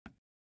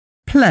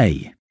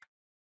Play.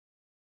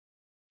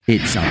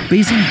 It's a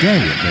busy day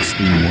at the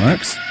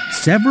steamworks.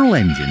 Several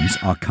engines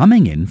are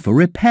coming in for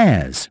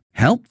repairs.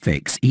 Help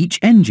fix each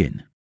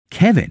engine.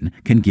 Kevin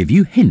can give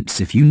you hints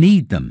if you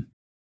need them.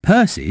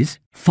 Percy's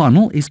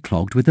funnel is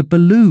clogged with a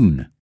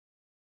balloon.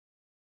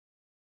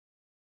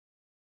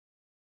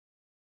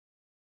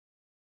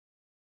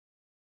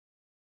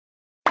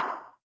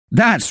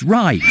 That's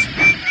right!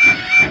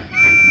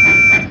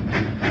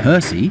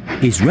 Percy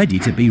is ready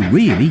to be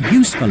really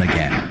useful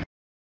again.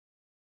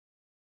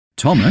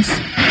 Thomas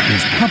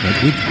is covered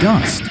with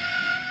dust.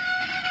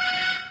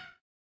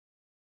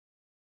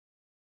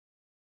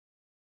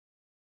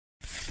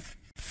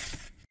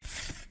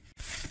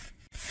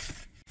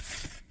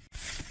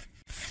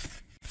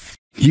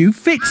 You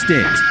fixed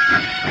it!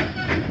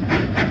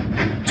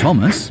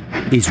 Thomas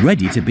is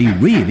ready to be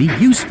really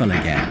useful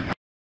again.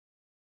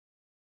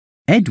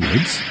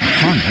 Edward's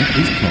funnel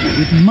is clogged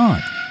with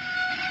mud.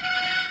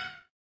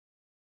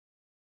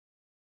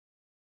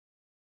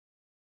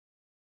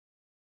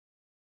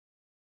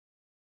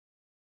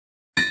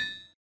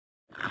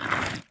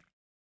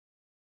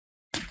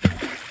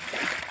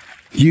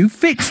 You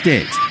fixed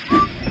it!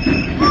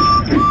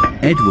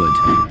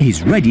 Edward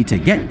is ready to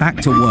get back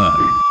to work.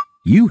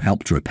 You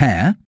helped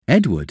repair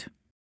Edward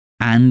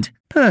and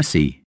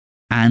Percy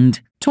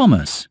and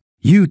Thomas.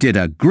 You did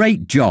a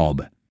great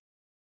job.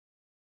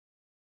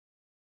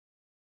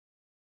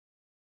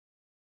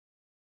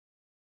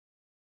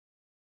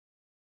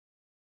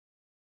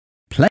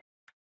 Play.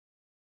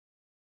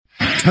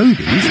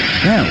 Toby's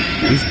bell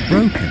is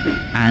broken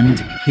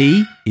and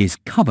he is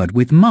covered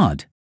with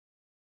mud.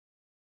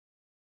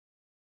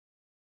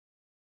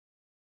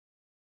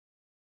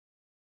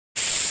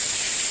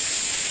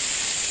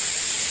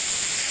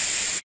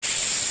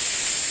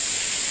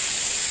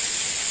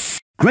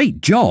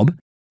 Great job,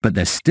 but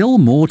there's still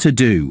more to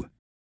do.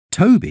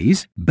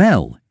 Toby's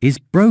bell is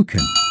broken.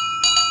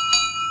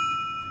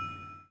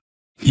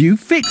 You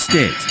fixed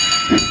it!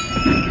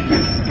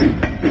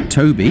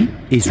 Toby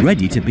is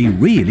ready to be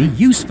really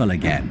useful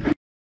again.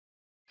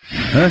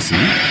 Percy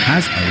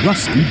has a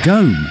rusty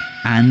dome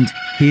and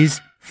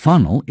his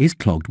funnel is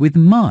clogged with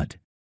mud.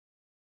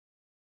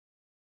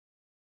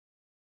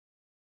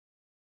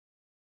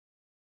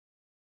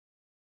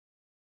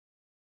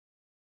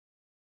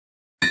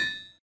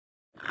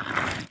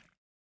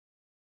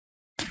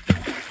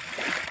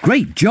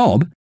 Great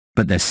job,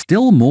 but there's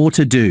still more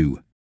to do.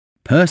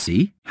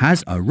 Percy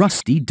has a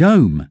rusty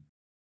dome.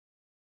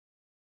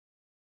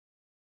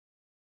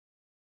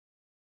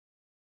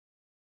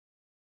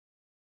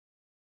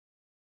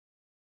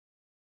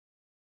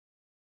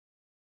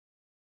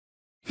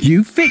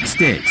 You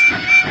fixed it!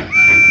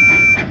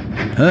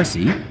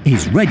 Percy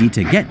is ready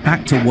to get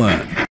back to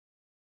work.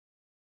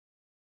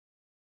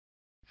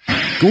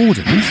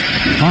 Gordon's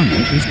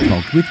funnel is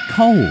clogged with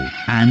coal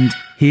and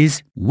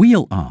his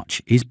wheel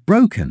arch is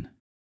broken.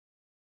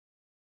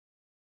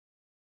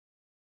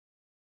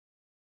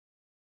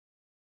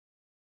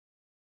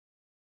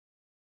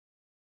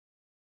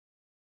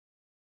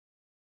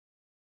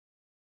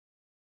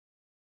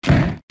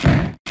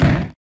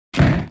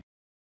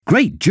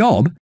 Great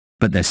job,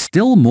 but there's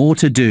still more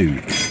to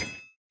do.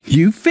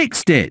 You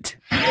fixed it!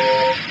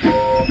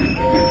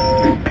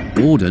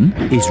 Gordon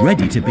is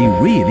ready to be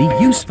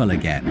really useful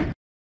again.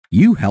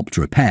 You helped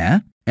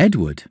repair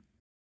Edward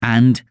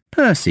and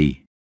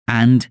Percy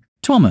and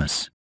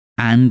Thomas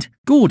and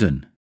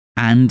Gordon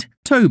and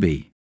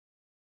Toby.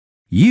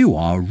 You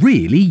are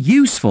really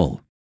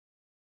useful.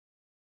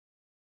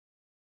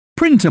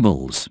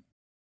 Printables.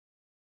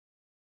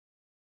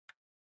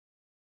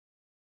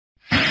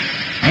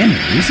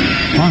 Emily's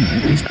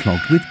funnel is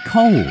clogged with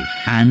coal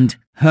and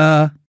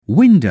her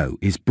window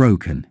is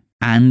broken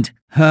and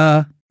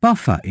her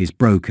buffer is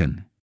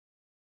broken.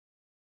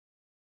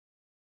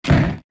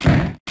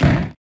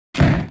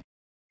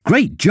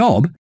 Great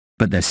job,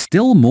 but there's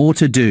still more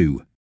to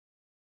do.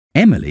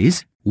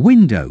 Emily's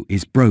window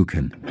is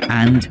broken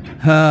and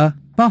her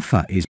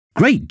buffer is...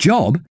 Great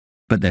job,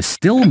 but there's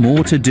still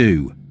more to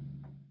do.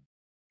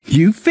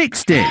 You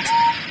fixed it!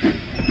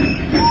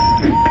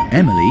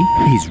 Emily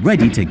is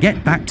ready to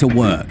get back to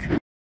work.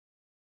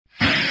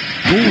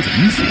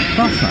 Gordon's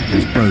buffer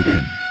is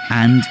broken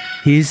and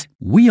his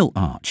wheel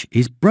arch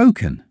is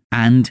broken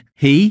and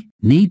he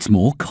needs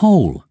more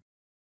coal.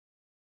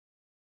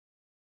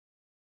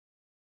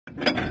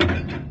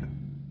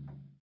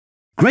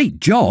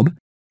 Great job,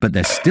 but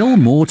there's still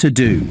more to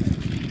do.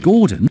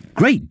 Gordon,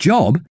 great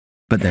job,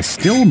 but there's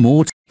still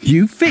more to...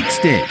 You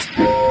fixed it!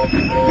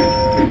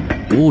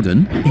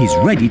 Gordon is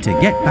ready to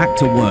get back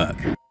to work.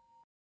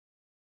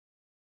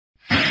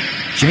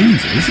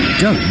 James's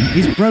dome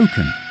is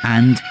broken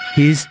and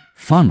his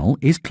funnel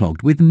is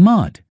clogged with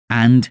mud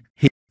and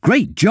his...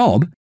 Great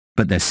job,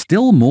 but there's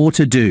still more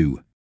to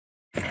do.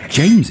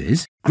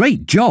 James's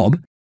great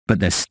job, but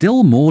there's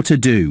still more to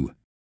do.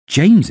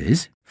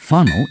 James's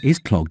funnel is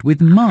clogged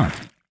with mud.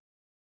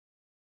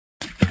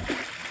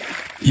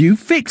 You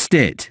fixed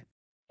it!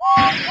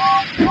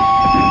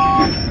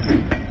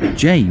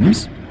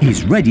 James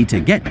is ready to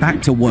get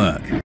back to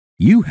work.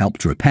 You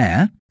helped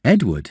repair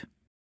Edward,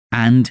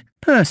 and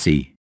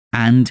Percy,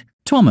 and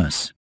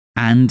Thomas,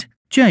 and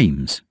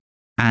James,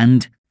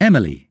 and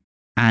Emily,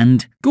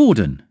 and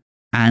Gordon,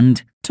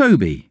 and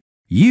Toby.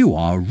 You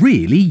are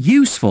really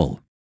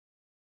useful.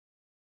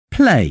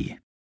 Play.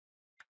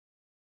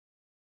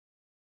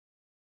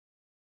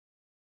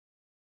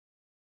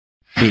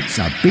 It's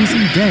a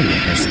busy day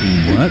at the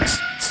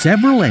Steamworks.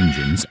 Several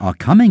engines are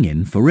coming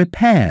in for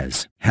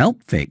repairs.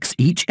 Help fix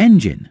each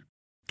engine.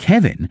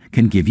 Kevin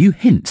can give you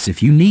hints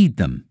if you need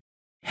them.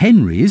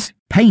 Henry's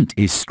paint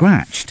is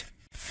scratched.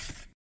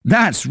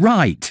 That's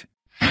right.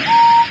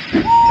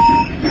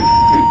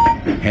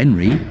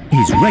 Henry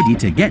is ready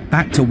to get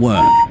back to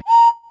work.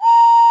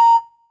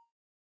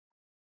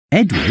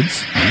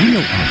 Edward's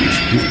wheel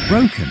arch is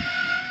broken.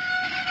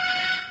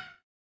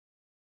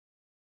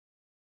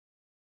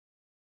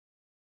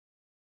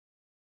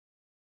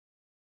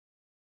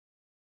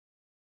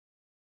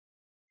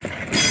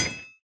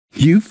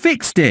 You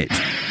fixed it!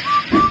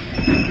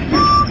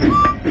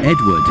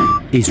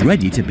 Edward is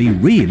ready to be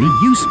really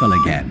useful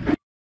again.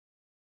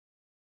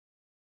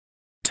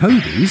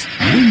 Toby's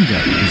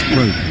window is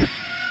broken.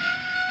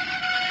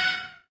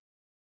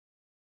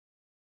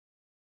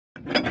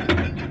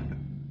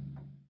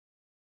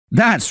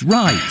 That's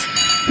right!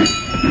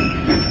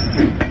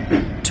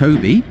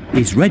 Toby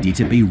is ready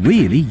to be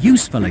really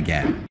useful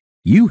again.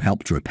 You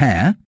helped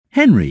repair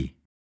Henry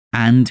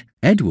and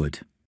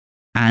Edward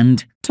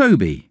and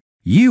Toby.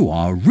 You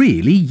are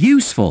really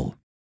useful.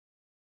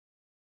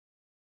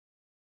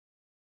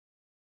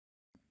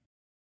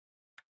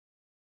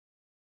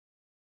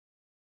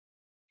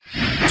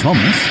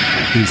 Thomas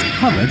is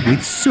covered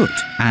with soot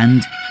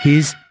and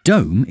his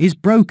dome is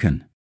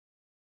broken.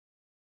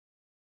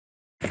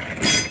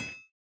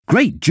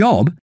 Great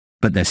job,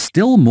 but there's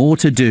still more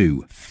to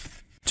do.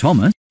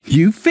 Thomas,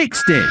 you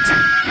fixed it!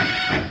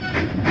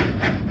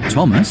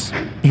 Thomas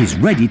is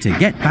ready to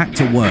get back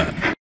to work.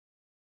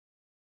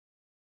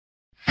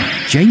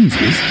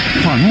 James's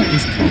funnel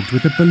is clogged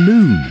with a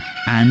balloon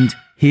and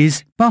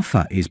his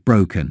buffer is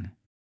broken.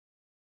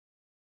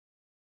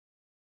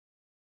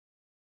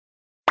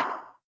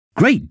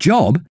 Great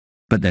job,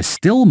 but there's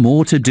still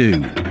more to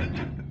do.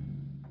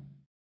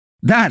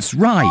 That's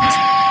right!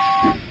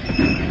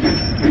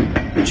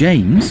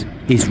 James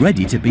is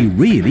ready to be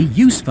really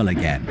useful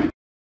again.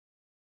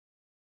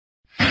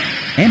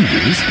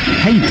 Emily's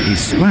paint is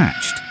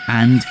scratched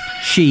and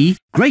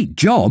great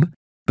job,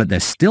 but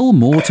there's still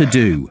more to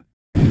do.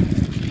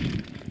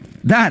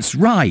 That's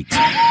right!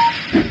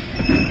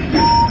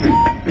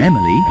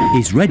 Emily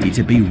is ready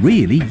to be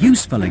really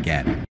useful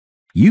again.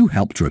 You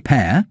helped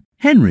repair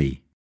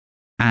Henry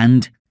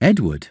and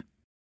Edward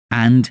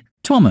and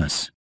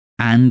Thomas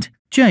and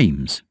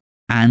James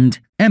and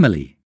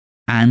Emily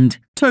and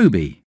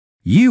Toby.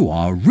 You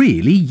are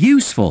really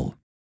useful.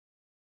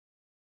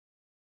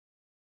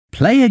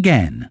 Play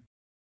again.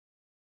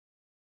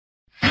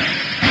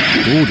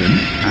 Gordon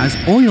has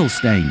oil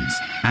stains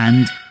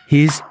and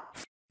his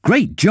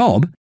great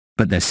job,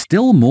 but there's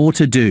still more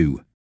to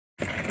do.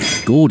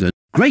 Gordon,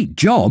 great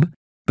job,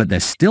 but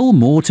there's still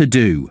more to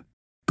do.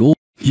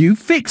 You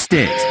fixed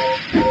it!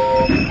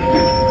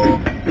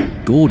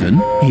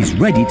 Gordon is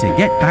ready to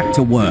get back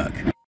to work.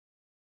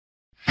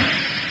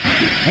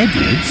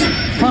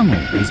 Edward's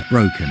funnel is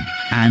broken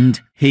and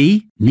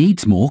he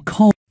needs more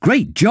coal.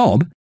 Great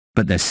job,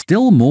 but there's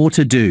still more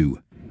to do.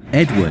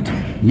 Edward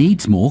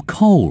needs more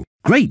coal.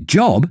 Great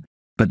job,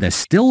 but there's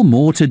still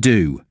more to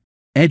do.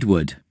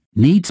 Edward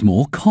needs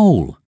more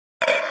coal.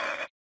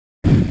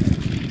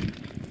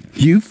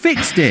 You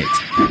fixed it!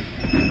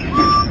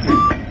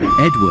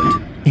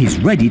 Edward is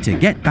ready to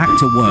get back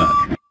to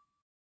work.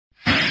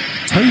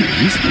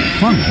 Toby's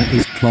funnel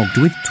is clogged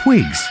with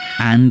twigs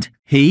and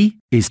he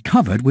is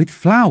covered with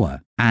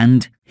flour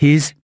and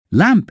his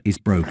lamp is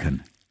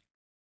broken.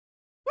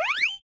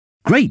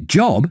 Great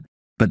job,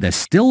 but there's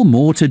still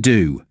more to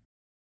do.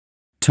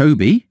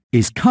 Toby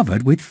is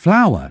covered with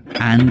flour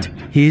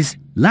and his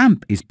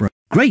lamp is broken.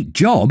 Great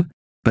job,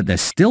 but there's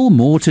still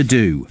more to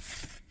do.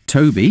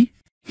 Toby,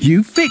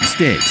 you fixed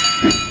it!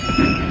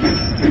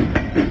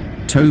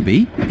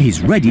 Toby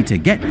is ready to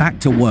get back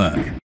to work.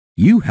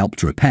 You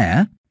helped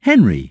repair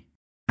Henry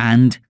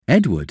and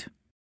Edward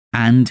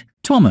and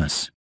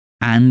Thomas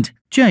and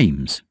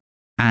James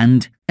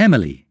and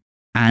Emily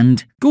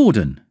and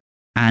Gordon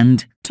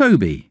and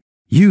Toby.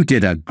 You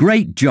did a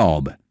great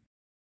job.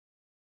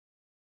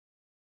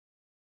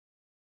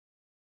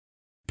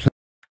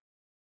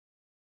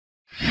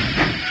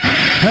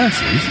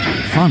 Percy's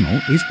funnel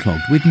is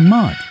clogged with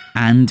mud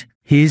and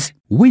his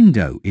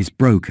window is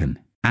broken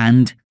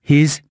and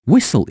his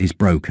whistle is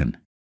broken.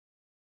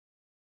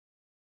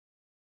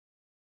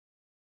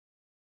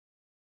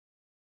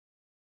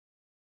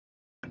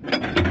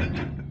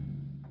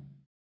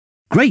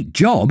 Great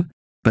job,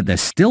 but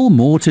there's still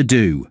more to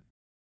do.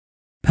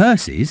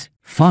 Percy's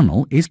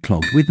funnel is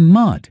clogged with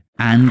mud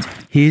and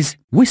his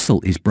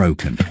whistle is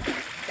broken.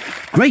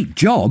 Great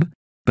job,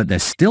 but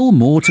there's still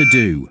more to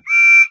do.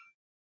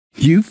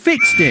 You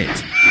fixed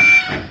it!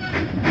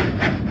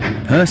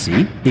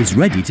 Percy is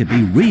ready to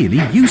be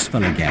really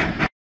useful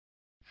again.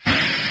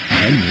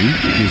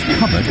 Henry is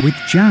covered with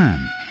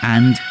jam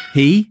and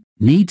he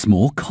needs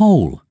more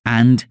coal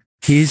and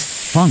his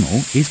funnel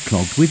is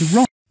clogged with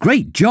rock.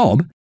 Great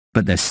job,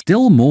 but there's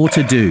still more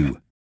to do.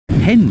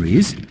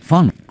 Henry's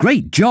funnel.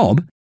 Great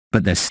job,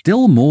 but there's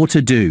still more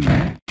to do.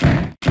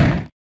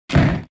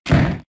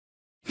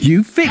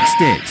 You fixed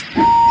it!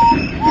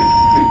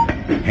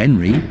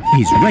 Henry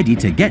is ready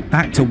to get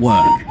back to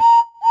work.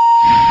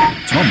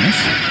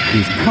 Thomas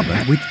is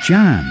covered with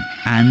jam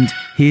and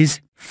his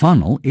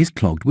funnel is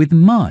clogged with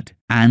mud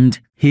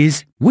and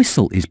his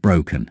whistle is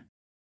broken.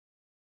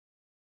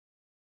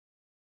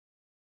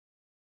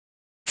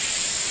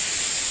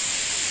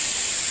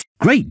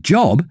 Great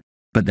job,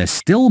 but there's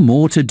still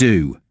more to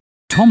do.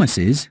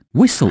 Thomas's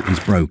whistle is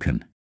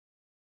broken.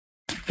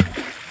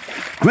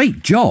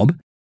 Great job,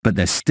 but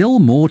there's still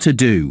more to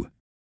do.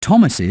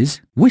 Thomas's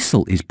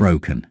whistle is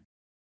broken.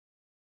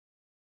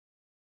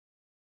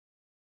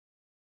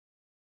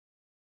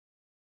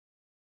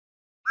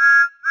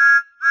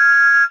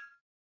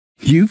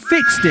 You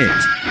fixed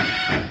it!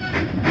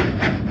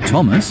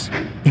 Thomas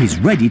is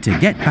ready to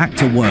get back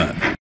to work.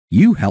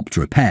 You helped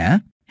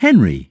repair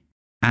Henry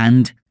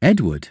and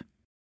Edward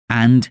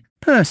and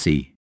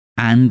Percy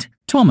and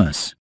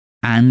Thomas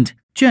and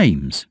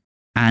James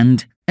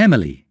and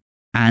Emily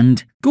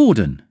and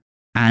Gordon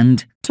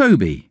and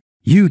Toby.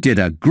 You did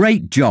a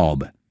great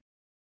job.